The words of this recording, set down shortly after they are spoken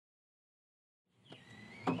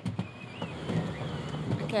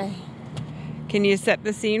Okay. Can you set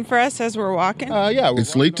the scene for us as we're walking? Yeah.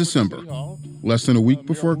 It's late December, less than a week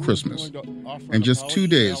before Christmas, and just 2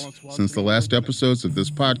 days since the last episodes of this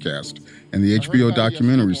podcast and the HBO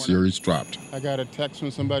documentary series dropped. I got a text from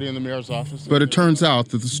somebody in the mayor's office. But it turns out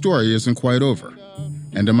that the story isn't quite over,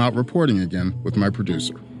 and I'm out reporting again with my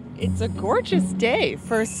producer. It's a gorgeous day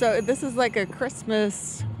this is like a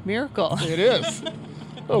Christmas miracle. It is. A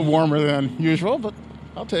little warmer than usual, but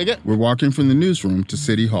I'll take it. We're walking from the newsroom to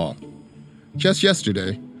City Hall. Just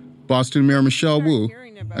yesterday, Boston Mayor Michelle Wu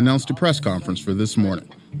announced a press conference for this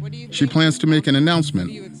morning. She plans to make an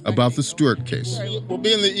announcement about the Stewart case. We'll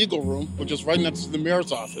be in the Eagle Room, which is right next to the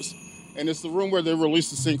mayor's office, and it's the room where they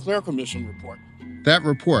released the St. Clair Commission report. That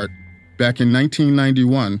report, back in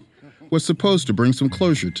 1991, was supposed to bring some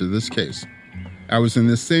closure to this case. I was in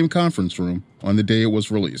this same conference room on the day it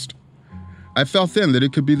was released. I felt then that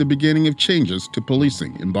it could be the beginning of changes to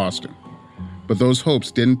policing in Boston. But those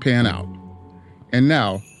hopes didn't pan out. And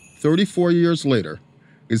now, 34 years later,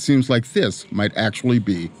 it seems like this might actually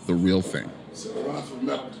be the real thing.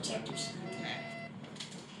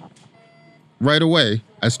 Right away,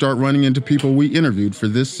 I start running into people we interviewed for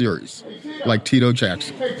this series, like Tito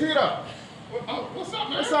Jackson. Hey, Tito.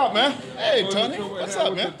 What's up, man? Hey, Tony. What's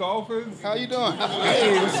up, man? The Dolphins? How you doing?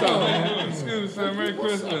 Hey, what's up, man? Excuse me, sir. Merry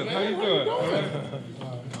Christmas. How you doing?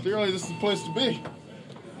 Clearly, this is the place to be.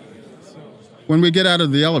 When we get out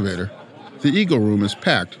of the elevator, the Eagle Room is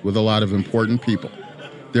packed with a lot of important people.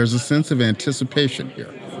 There's a sense of anticipation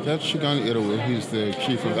here. That's Shigan Itawu. He's the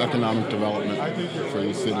chief of economic development for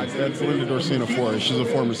the city. That's Linda Dorsina Flores. She's a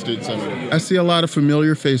former state senator. I see a lot of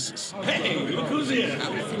familiar faces. Hey, look who's here.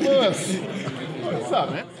 Louis. What's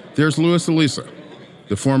up, man? There's Louis Elisa,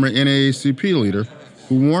 the former NAACP leader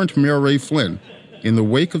who warned Mayor Ray Flynn in the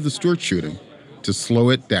wake of the Stewart shooting to slow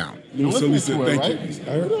it down. Louis Elisa, thank you.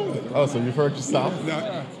 I heard of it. Oh, so you've heard yourself?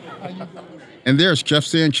 No. And there's Jeff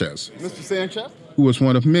Sanchez, Mr. Sanchez, who was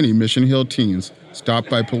one of many Mission Hill teens stopped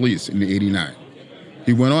by police in '89.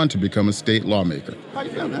 He went on to become a state lawmaker. How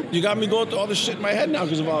you doing, man? You got me going through all this shit in my head now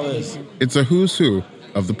because of all this. It's a who's who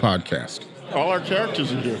of the podcast. All our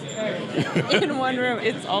characters are here. In one room,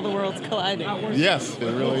 it's all the worlds colliding. Yes,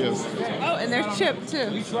 it really is. Oh, and there's Chip,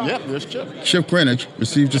 too. Yep, there's Chip. Chip Greenwich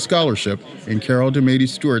received a scholarship in Carol DeMady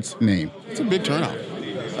Stewart's name. It's a big turnout.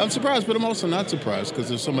 I'm surprised, but I'm also not surprised because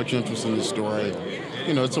there's so much interest in the story.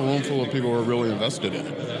 You know, it's a room full of people who are really invested in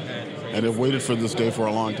it. And have waited for this day for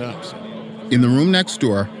a long time. So. In the room next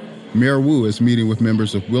door, Mayor Wu is meeting with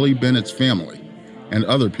members of Willie Bennett's family and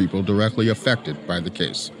other people directly affected by the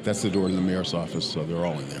case. That's the door to the mayor's office, so they're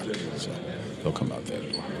all in there. So they'll come out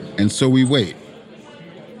that door. And so we wait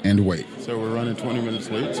and wait. So we're running 20 minutes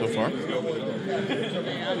late so far.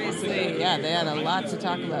 Obviously, yeah, they had a lot to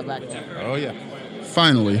talk about back there. Oh, yeah.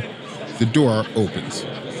 Finally, the door opens.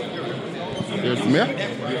 There's the mayor?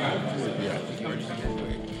 Yeah.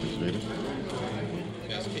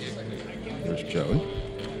 There's Joey.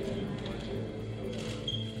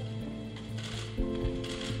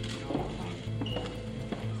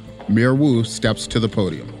 Mayor Wu steps to the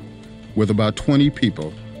podium with about 20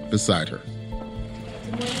 people beside her.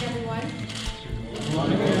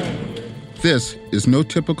 This is no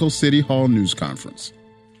typical City Hall news conference.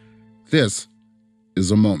 This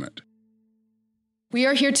is a moment. We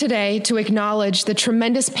are here today to acknowledge the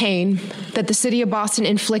tremendous pain that the City of Boston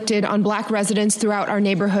inflicted on Black residents throughout our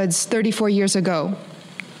neighborhoods 34 years ago.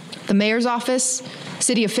 The mayor's office,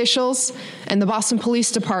 city officials, and the Boston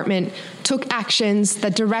Police Department took actions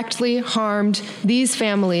that directly harmed these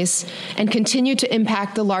families and continue to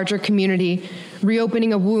impact the larger community,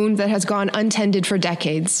 reopening a wound that has gone untended for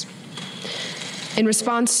decades. In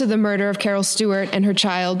response to the murder of Carol Stewart and her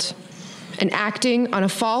child, and acting on a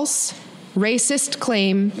false, racist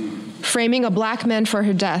claim framing a Black man for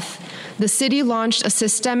her death, the city launched a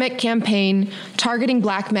systemic campaign targeting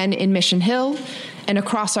Black men in Mission Hill and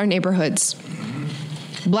across our neighborhoods.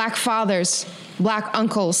 Black fathers, Black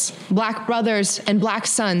uncles, Black brothers, and Black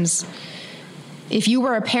sons. If you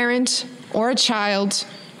were a parent or a child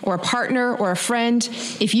or a partner or a friend,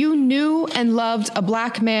 if you knew and loved a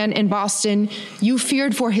Black man in Boston, you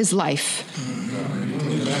feared for his life.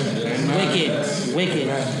 Wicked.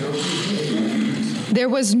 There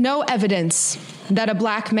was no evidence that a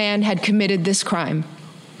Black man had committed this crime.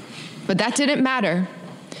 But that didn't matter,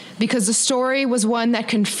 because the story was one that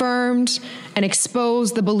confirmed and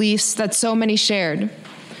exposed the beliefs that so many shared,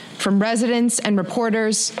 from residents and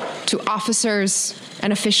reporters to officers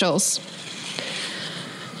and officials.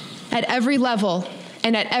 At every level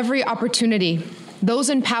and at every opportunity, those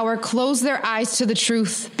in power closed their eyes to the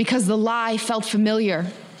truth because the lie felt familiar.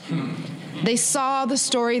 They saw the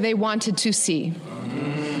story they wanted to see.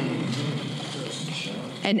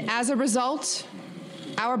 And as a result,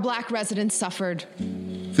 our Black residents suffered.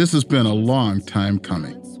 This has been a long time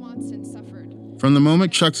coming. From the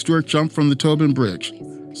moment Chuck Stewart jumped from the Tobin Bridge,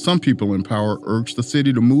 some people in power urged the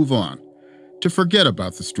city to move on, to forget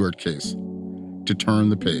about the Stewart case, to turn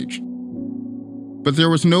the page. But there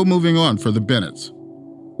was no moving on for the Bennetts,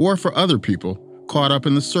 or for other people caught up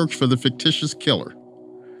in the search for the fictitious killer.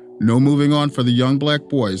 No moving on for the young Black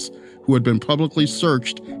boys who had been publicly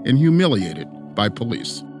searched and humiliated by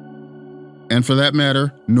police. And for that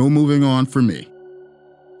matter, no moving on for me.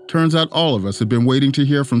 Turns out all of us had been waiting to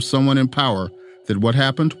hear from someone in power that what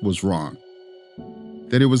happened was wrong.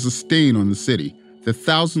 That it was a stain on the city that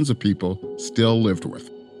thousands of people still lived with.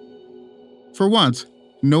 For once,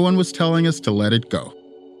 no one was telling us to let it go.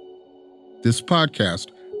 This podcast,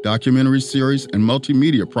 documentary series, and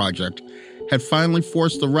multimedia project had finally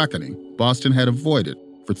forced the reckoning Boston had avoided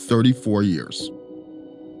for 34 years.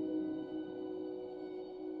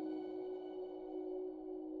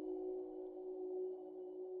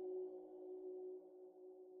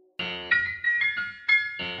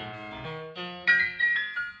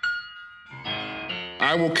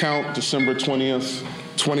 I will count December 20th,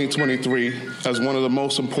 2023 as one of the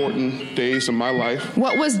most important days of my life.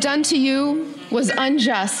 What was done to you was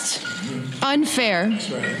unjust, unfair,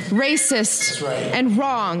 racist, and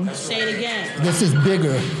wrong. Say it again. This is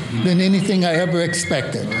bigger than anything I ever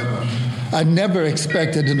expected. I never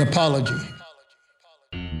expected an apology.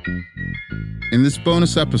 In this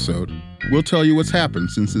bonus episode, we'll tell you what's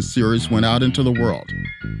happened since this series went out into the world,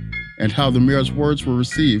 and how the mayor's words were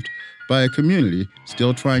received by a community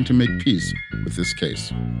still trying to make peace with this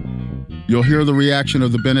case. You'll hear the reaction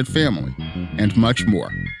of the Bennett family, and much more.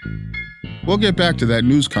 We'll get back to that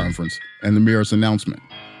news conference and the mayor's announcement.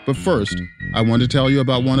 But first, I want to tell you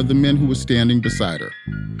about one of the men who was standing beside her.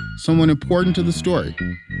 Someone important to the story.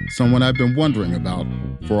 Someone I've been wondering about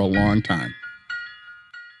for a long time.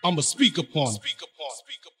 I'ma speak upon it.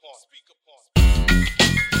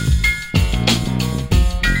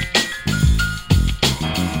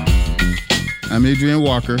 I'm Adrian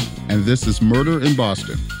Walker, and this is Murder in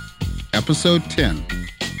Boston, Episode 10,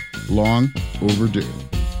 Long Overdue.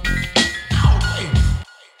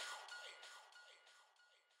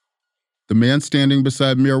 The man standing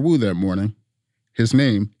beside Mayor Wu that morning, his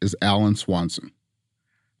name is Alan Swanson.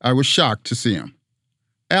 I was shocked to see him.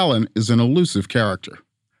 Alan is an elusive character,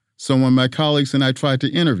 someone my colleagues and I tried to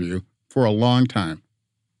interview for a long time.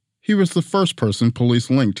 He was the first person police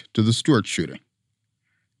linked to the Stewart shooting.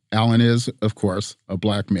 Alan is, of course, a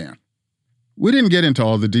Black man. We didn't get into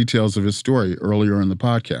all the details of his story earlier in the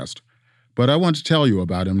podcast, but I want to tell you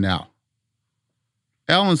about him now.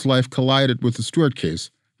 Alan's life collided with the Stewart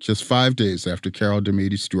case just 5 days after Carol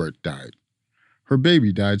Demedy Stewart died. Her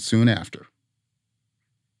baby died soon after.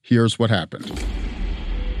 Here's what happened. They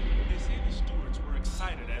say the Stewarts were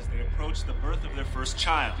excited as they approached the birth of their first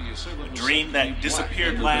child. A dream that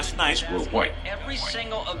disappeared last night. We're white. Every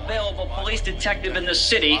single available police detective in the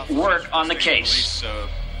city work on the case.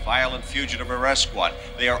 Violent fugitive arrest squad.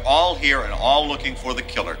 They are all here and all looking for the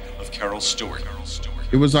killer of Carol Stewart.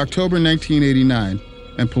 It was October 1989,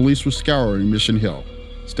 and police were scouring Mission Hill,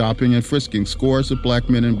 stopping and frisking scores of Black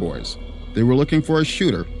men and boys. They were looking for a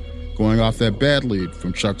shooter, going off that bad lead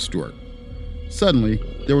from Chuck Stewart. Suddenly,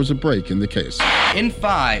 there was a break in the case. In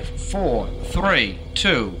 5, 4, 3,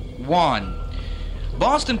 2, 1.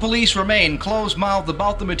 Boston police remain closed-mouthed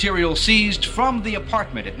about the material seized from the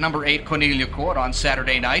apartment at number 8 Cornelia Court on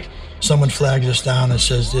Saturday night. Someone flags us down and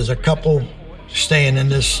says there's a couple staying in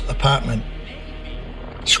this apartment,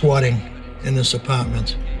 squatting in this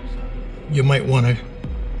apartment. You might want to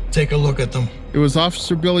take a look at them. It was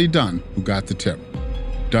Officer Billy Dunn who got the tip.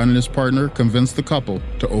 Dunn and his partner convinced the couple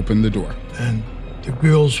to open the door. And the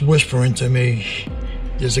girl's whispering to me,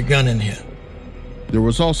 there's a gun in here. There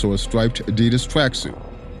was also a striped Adidas tracksuit,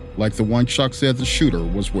 like the one Chuck said the shooter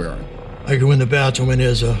was wearing. I go in the bathroom and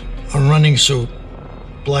there's a running suit,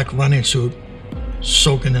 black running suit,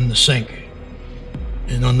 soaking in the sink.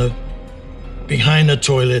 And behind the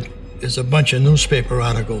toilet is a bunch of newspaper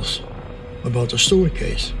articles about the Stewart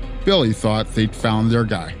case. Billy thought they'd found their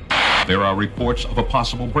guy. There are reports of a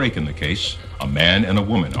possible break in the case. A man and a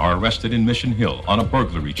woman are arrested in Mission Hill on a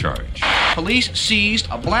burglary charge. Police seized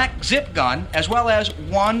a black zip gun as well as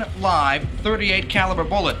one live .38 caliber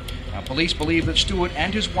bullet. Now, police believe that Stewart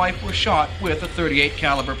and his wife were shot with a .38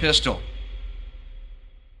 caliber pistol.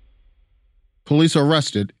 Police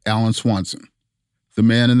arrested Alan Swanson, the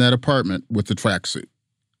man in that apartment with the tracksuit.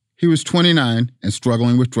 He was 29 and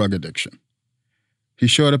struggling with drug addiction. He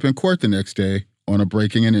showed up in court the next day on a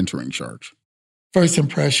breaking and entering charge. First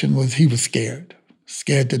impression was he was scared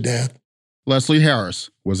to death. Leslie Harris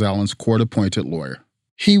was Allen's court-appointed lawyer.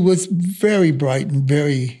 He was very bright and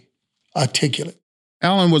very articulate.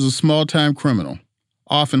 Allen was a small-time criminal,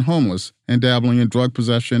 often homeless and dabbling in drug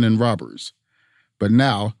possession and robberies. But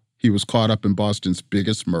now he was caught up in Boston's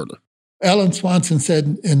biggest murder. Alan Swanson sat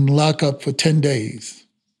in lockup for 10 days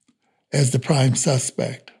as the prime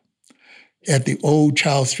suspect at the old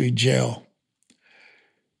Charles Street jail.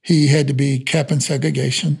 He had to be kept in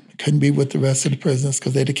segregation, couldn't be with the rest of the prisoners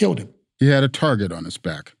because they'd have killed him. He had a target on his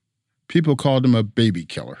back. People called him a baby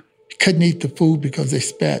killer. He couldn't eat the food because they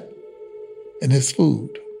spat in his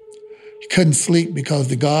food. He couldn't sleep because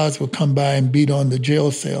the guards would come by and beat on the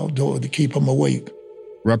jail cell door to keep him awake.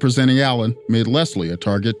 Representing Allen made Leslie a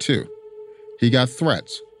target too. He got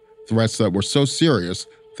threats that were so serious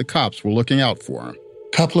the cops were looking out for him.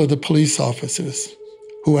 A couple of the police officers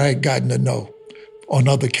who I had gotten to know on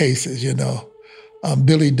other cases,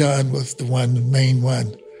 Billy Dunn was the main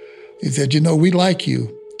one. He said, we like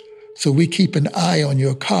you, so we keep an eye on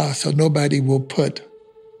your car so nobody will put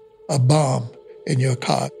a bomb in your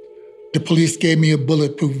car. The police gave me a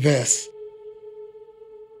bulletproof vest.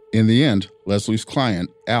 In the end, Leslie's client,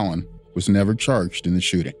 Allen, was never charged in the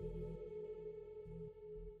shooting.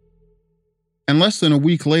 And less than a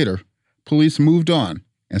week later, police moved on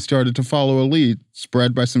and started to follow a lead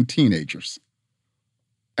spread by some teenagers.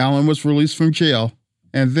 Allen was released from jail,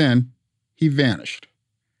 and then he vanished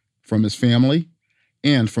from his family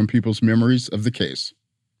and from people's memories of the case.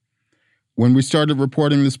 When we started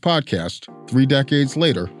reporting this podcast 3 decades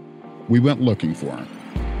later, we went looking for him.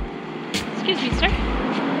 Excuse me, sir.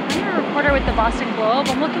 I'm a reporter with the Boston Globe.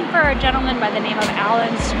 I'm looking for a gentleman by the name of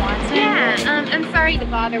Alan Swanson. Yeah, I'm sorry to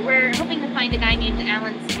bother. We're hoping to find a guy named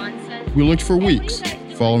Alan Swanson. We looked for weeks,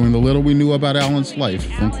 following the little we knew about Allen's life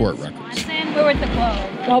from court records. We're with the Globe.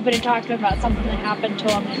 We're hoping to talk to him about something that happened to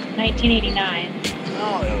him in 1989.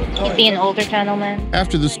 He'd be an older gentleman.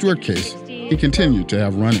 After the Stewart case, he continued to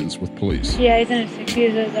have run-ins with police. Yeah, he's in his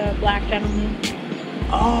 60s as a black gentleman.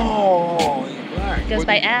 Oh, black. Goes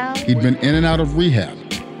by Al. He'd been in and out of rehab,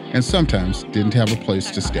 and sometimes didn't have a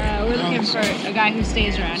place to stay. We're looking for a guy who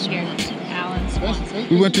stays around here, Alan Swanson.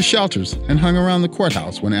 We went to shelters and hung around the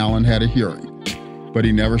courthouse when Allen had a hearing, but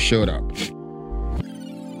he never showed up.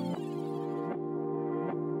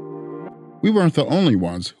 We weren't the only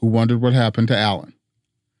ones who wondered what happened to Allen.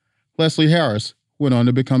 Leslie Harris went on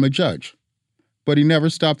to become a judge, but he never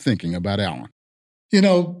stopped thinking about Allen.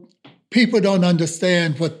 People don't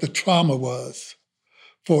understand what the trauma was,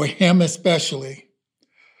 for him especially,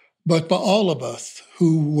 but for all of us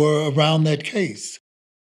who were around that case.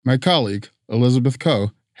 My colleague, Elizabeth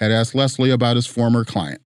Coe, had asked Leslie about his former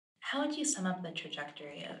client. How would you sum up the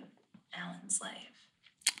trajectory of Alan's life?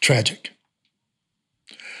 Tragic.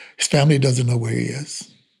 His family doesn't know where he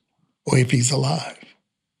is or if he's alive.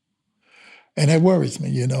 And that worries me,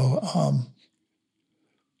 You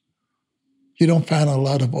don't find a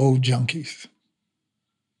lot of old junkies.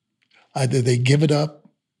 Either they give it up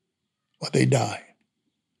or they die.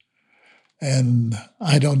 And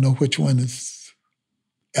I don't know which one is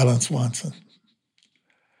Alan Swanson.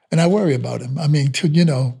 And I worry about him.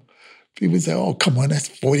 People say, oh, come on, that's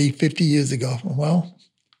 40, 50 years ago. Well,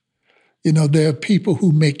 there are people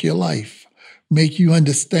who make your life, make you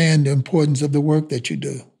understand the importance of the work that you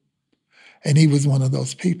do. And he was one of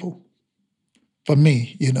those people. For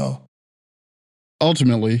me,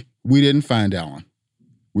 Ultimately, we didn't find Allen.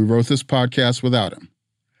 We wrote this podcast without him.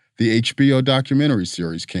 The HBO documentary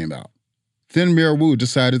series came out. Then Mayor Wu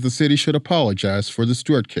decided the city should apologize for the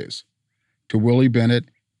Stewart case to Willie Bennett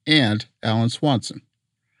and Alan Swanson.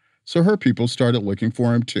 So her people started looking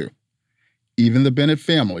for him too. Even the Bennett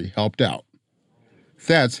family helped out.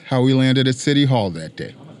 That's how we landed at City Hall that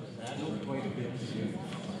day.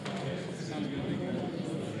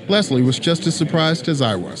 Leslie was just as surprised as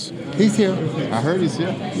I was. He's here. I heard he's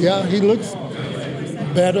here. Yeah, he looks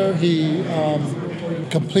better. He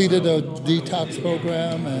completed a detox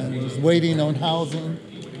program and is waiting on housing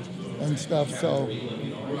and stuff. So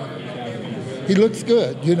he looks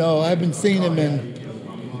good. I haven't seen him in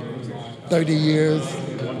 30 years.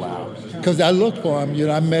 Because I looked for him.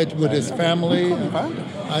 I met with his family.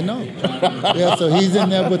 I know. Yeah, so he's in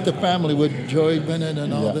there with the family, with Joey Bennett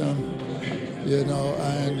and all them.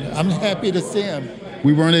 And I'm happy to see him.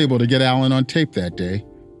 We weren't able to get Allen on tape that day,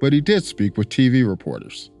 but he did speak with TV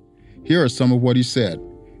reporters. Here are some of what he said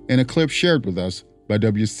in a clip shared with us by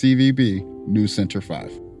WCVB News Center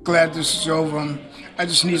 5. Glad this is over. I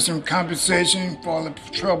just need some compensation for all the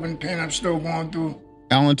trouble and pain I'm still going through.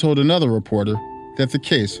 Allen told another reporter that the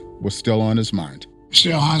case was still on his mind. It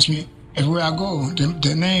still haunts me everywhere I go.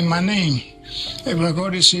 They name my name. Everywhere I go,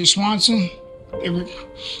 they say Swanson. They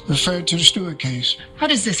referred to the Stewart case. How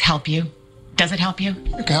does this help you? Does it help you?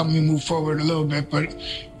 It can help me move forward a little bit, but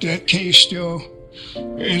that case still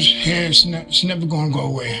is here. It's never going to go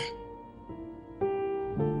away.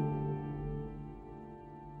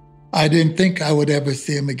 I didn't think I would ever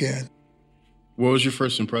see him again. What was your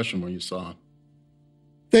first impression when you saw him?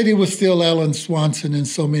 That he was still Alan Swanson in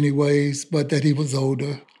so many ways, but that he was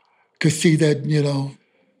older. Could see that,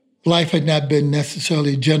 life had not been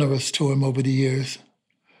necessarily generous to him over the years.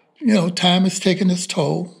 Time has taken its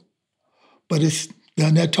toll, but it's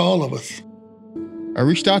done that to all of us. I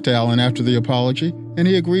reached out to Alan after the apology, and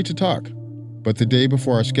he agreed to talk. But the day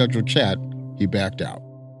before our scheduled chat, he backed out.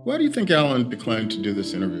 Why do you think Alan declined to do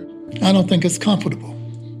this interview? I don't think it's comfortable.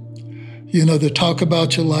 To talk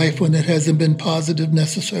about your life when it hasn't been positive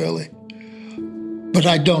necessarily. But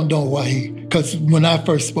I don't know why because when I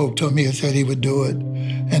first spoke to him, he said he would do it.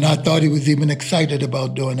 And I thought he was even excited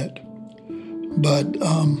about doing it. But,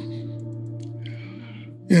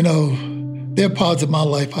 there are parts of my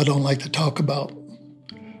life I don't like to talk about.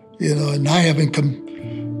 And I haven't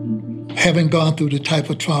gone through the type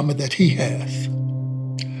of trauma that he has.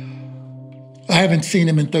 I haven't seen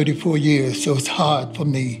him in 34 years, so it's hard for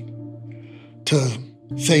me to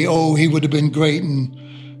say, he would have been great and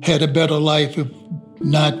had a better life if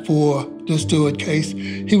not for the Stewart case.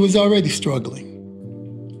 He was already struggling,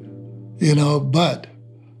 but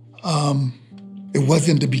it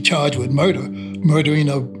wasn't to be charged with murdering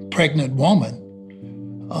a pregnant woman.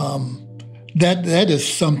 That is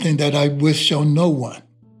something that I wish on no one.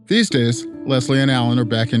 These days, Leslie and Alan are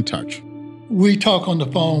back in touch. We talk on the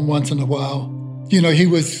phone once in a while. He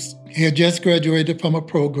had just graduated from a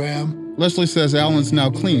program. Leslie says Alan's now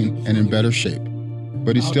clean and in better shape,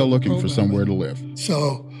 but he's still looking for somewhere to live.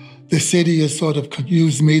 So the city has sort of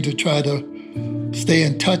used me to try to stay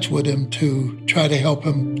in touch with him to try to help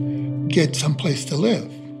him get someplace to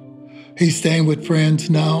live. He's staying with friends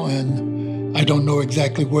now, and I don't know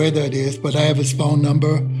exactly where that is, but I have his phone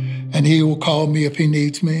number, and he will call me if he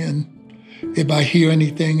needs me, and if I hear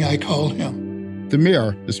anything, I call him. The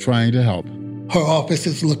mayor is trying to help. Her office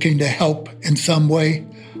is looking to help in some way.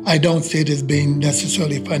 I don't see it as being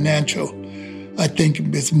necessarily financial. I think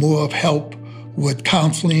it's more of help with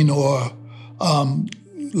counseling or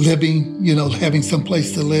living, having some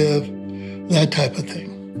place to live, that type of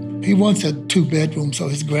thing. He wants a 2-bedroom so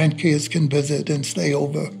his grandkids can visit and stay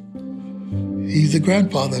over. He's a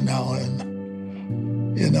grandfather now, and,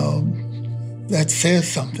 that says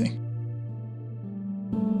something.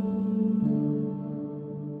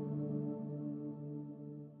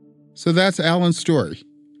 So that's Alan's story,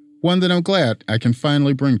 one that I'm glad I can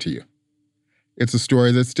finally bring to you. It's a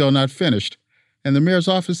story that's still not finished, and the mayor's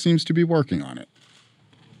office seems to be working on it.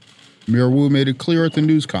 Mayor Wu made it clear at the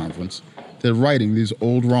news conference that righting these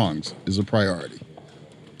old wrongs is a priority.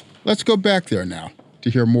 Let's go back there now to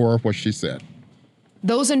hear more of what she said.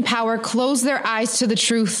 Those in power closed their eyes to the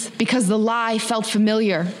truth because the lie felt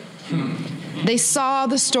familiar. They saw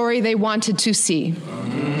the story they wanted to see.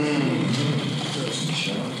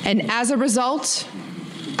 And as a result,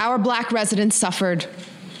 our Black residents suffered.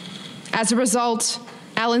 As a result,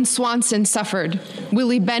 Alan Swanson suffered,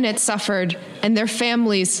 Willie Bennett suffered, and their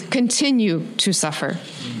families continue to suffer.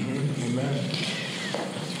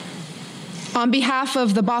 On behalf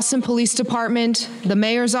of the Boston Police Department, the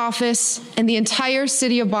Mayor's Office, and the entire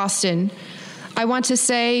city of Boston, I want to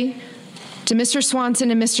say to Mr.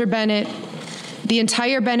 Swanson and Mr. Bennett, the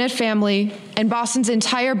entire Bennett family, and Boston's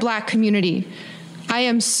entire Black community, I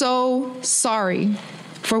am so sorry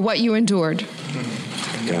for what you endured.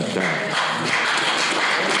 Got that.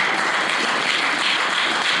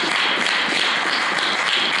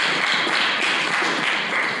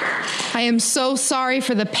 I am so sorry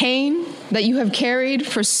for the pain that you have carried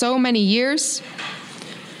for so many years.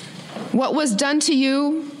 What was done to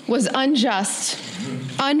you was unjust,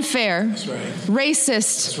 unfair,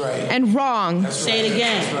 racist, and wrong. Say it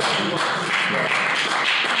again.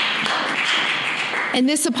 And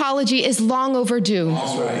this apology is long overdue.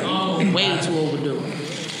 Way too overdue.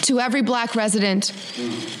 To every Black resident,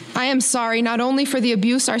 I am sorry not only for the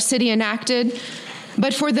abuse our city enacted,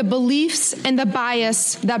 but for the beliefs and the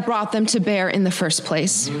bias that brought them to bear in the first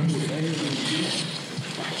place.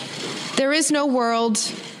 There is no world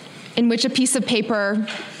in which a piece of paper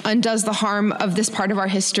undoes the harm of this part of our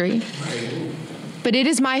history. But it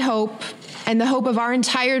is my hope, and the hope of our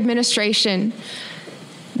entire administration,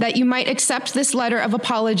 that you might accept this letter of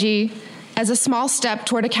apology as a small step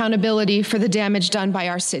toward accountability for the damage done by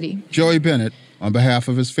our city. Joey Bennett, on behalf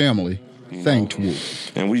of his family, thanked Wu.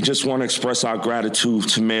 And we just want to express our gratitude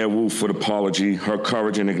to Mayor Wu for the apology. Her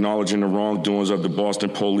courage in acknowledging the wrongdoings of the Boston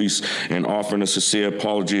police and offering a sincere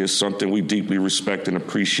apology is something we deeply respect and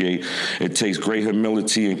appreciate. It takes great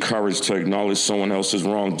humility and courage to acknowledge someone else's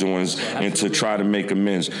wrongdoings and to try to make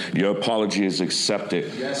amends. Your apology is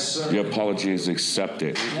accepted. Yes, sir. Your apology is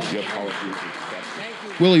accepted. Your apology is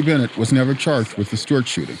accepted. Willie Bennett was never charged with the Stewart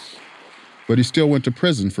shooting, but he still went to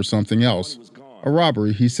prison for something else, a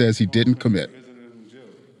robbery he says he didn't commit.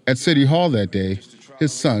 At City Hall that day,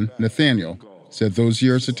 his son, Nathaniel, said those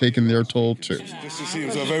years had taken their toll too. Just to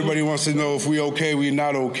see, so if everybody wants to know if we okay, we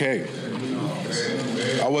not okay.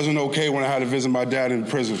 I wasn't okay when I had to visit my dad in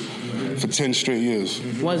prison for 10 straight years.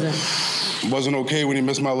 Wasn't okay when he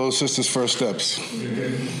missed my little sister's first steps.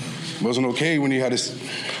 Wasn't okay when he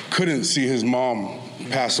couldn't see his mom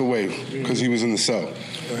pass away because he was in the cell.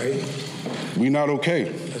 Right. We not okay.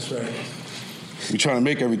 That's right. We're trying to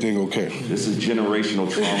make everything okay. This is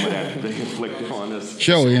generational trauma that they inflicted on us.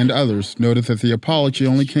 Shelley and others noted that the apology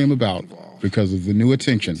only came about because of the new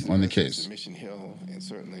attention on the case.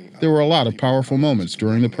 There were a lot of powerful moments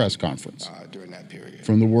during the press conference.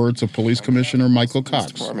 From the words of Police Commissioner Michael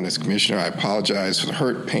Cox. As Commissioner, I apologize for the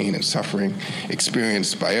hurt, pain, and suffering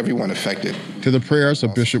experienced by everyone affected. To the prayers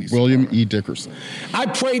of Bishop William E. Dickerson. I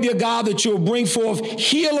pray, dear God, that you'll bring forth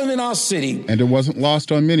healing in our city. And it wasn't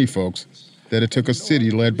lost on many folks that it took a city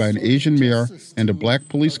led by an Asian mayor and a black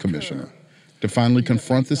police commissioner to finally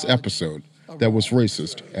confront this episode that was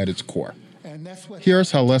racist at its core.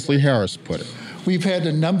 Here's how Leslie Harris put it. We've had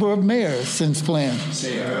a number of mayors since Flynn.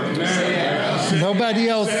 Nobody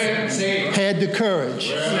else had the courage,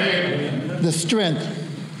 the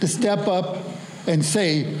strength to step up and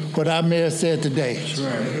say what our mayor said today.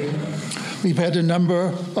 We've had a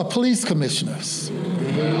number of police commissioners.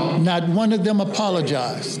 Not one of them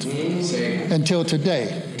apologized until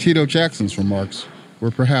today. Tito Jackson's remarks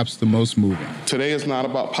were perhaps the most moving. Today is not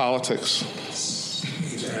about politics.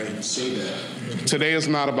 Today is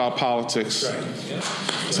not about politics.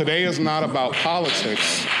 Today is not about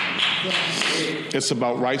politics. It's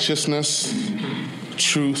about righteousness,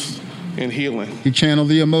 truth, and healing. He channeled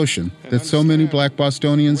the emotion that so many black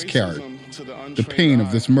Bostonians carried, the pain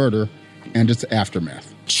of this murder and its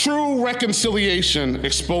aftermath. True reconciliation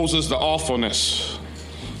exposes the awfulness,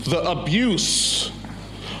 the abuse,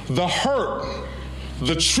 the hurt,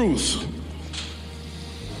 the truth.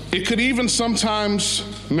 It could even sometimes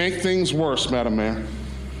make things worse, Madam Mayor.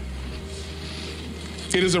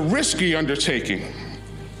 It is a risky undertaking,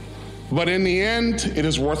 but in the end, it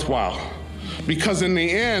is worthwhile. Because in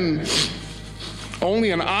the end,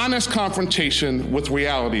 only an honest confrontation with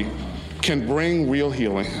reality can bring real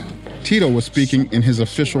healing. Tito was speaking in his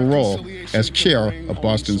official role as chair of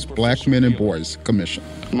Boston's Black Men and Boys Commission.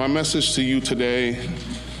 My message to you today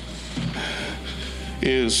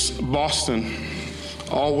is Boston,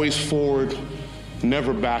 always forward,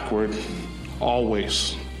 never backward,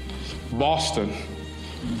 always. Boston,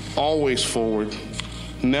 always forward,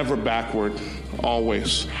 never backward,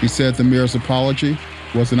 always. He said the mayor's apology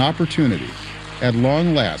was an opportunity, at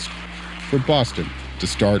long last, for Boston to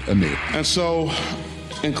start anew. And so,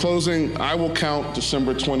 in closing, I will count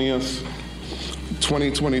December 20th,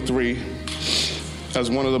 2023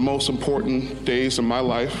 as one of the most important days of my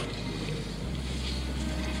life.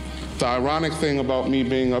 The ironic thing about me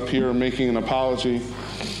being up here making an apology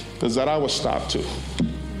is that I was stopped too.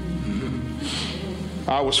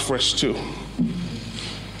 I was frisked too.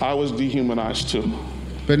 I was dehumanized too.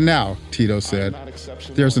 But now, Tito said,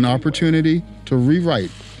 there's an opportunity to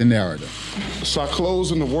rewrite the narrative. So I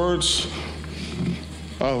close in the words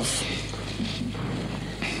of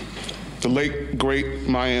the late, great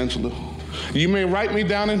Maya Angelou. You may write me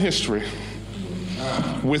down in history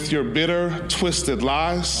with your bitter, twisted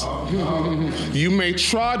lies. You may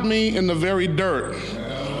trod me in the very dirt,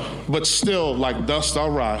 but still like dust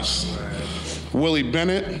I'll rise. Willie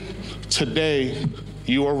Bennett, today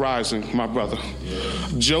you are rising, my brother.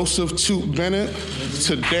 Joseph Toot Bennett,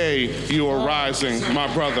 today you are rising,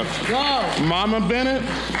 my brother. Mama Bennett,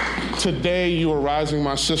 today you are rising,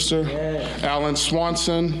 my sister. Alan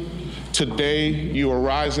Swanson, today you are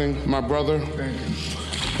rising, my brother.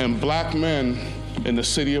 And black men in the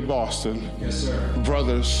city of Boston,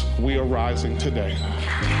 brothers, we are rising today.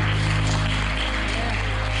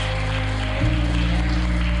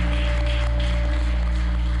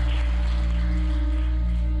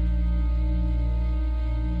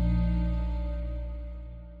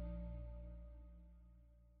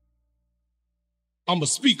 I'ma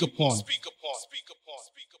speak upon it.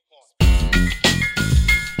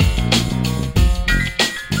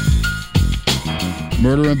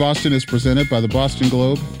 Murder in Boston is presented by the Boston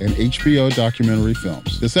Globe and HBO Documentary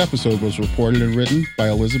Films. This episode was reported and written by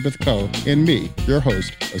Elizabeth Coe and me, your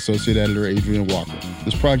host, Associate Editor Adrian Walker.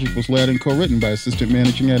 This project was led and co-written by Assistant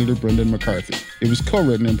Managing Editor Brendan McCarthy. It was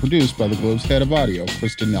co-written and produced by the Globe's head of audio,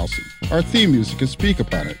 Kristen Nelson. Our theme music is Speak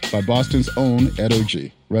Upon It by Boston's own Ed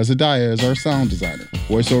O.G. Reza Daya is our sound designer.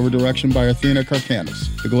 Voiceover direction by Athena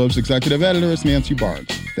Karkanis. The Globe's executive editor is Nancy Barnes.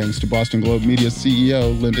 Thanks to Boston Globe Media's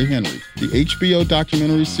CEO, Linda Henry. The HBO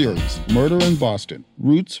documentary series, Murder in Boston,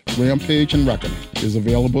 Roots, Rampage, and Reckoning, is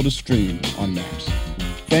available to stream on Max.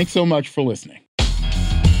 Thanks so much for listening.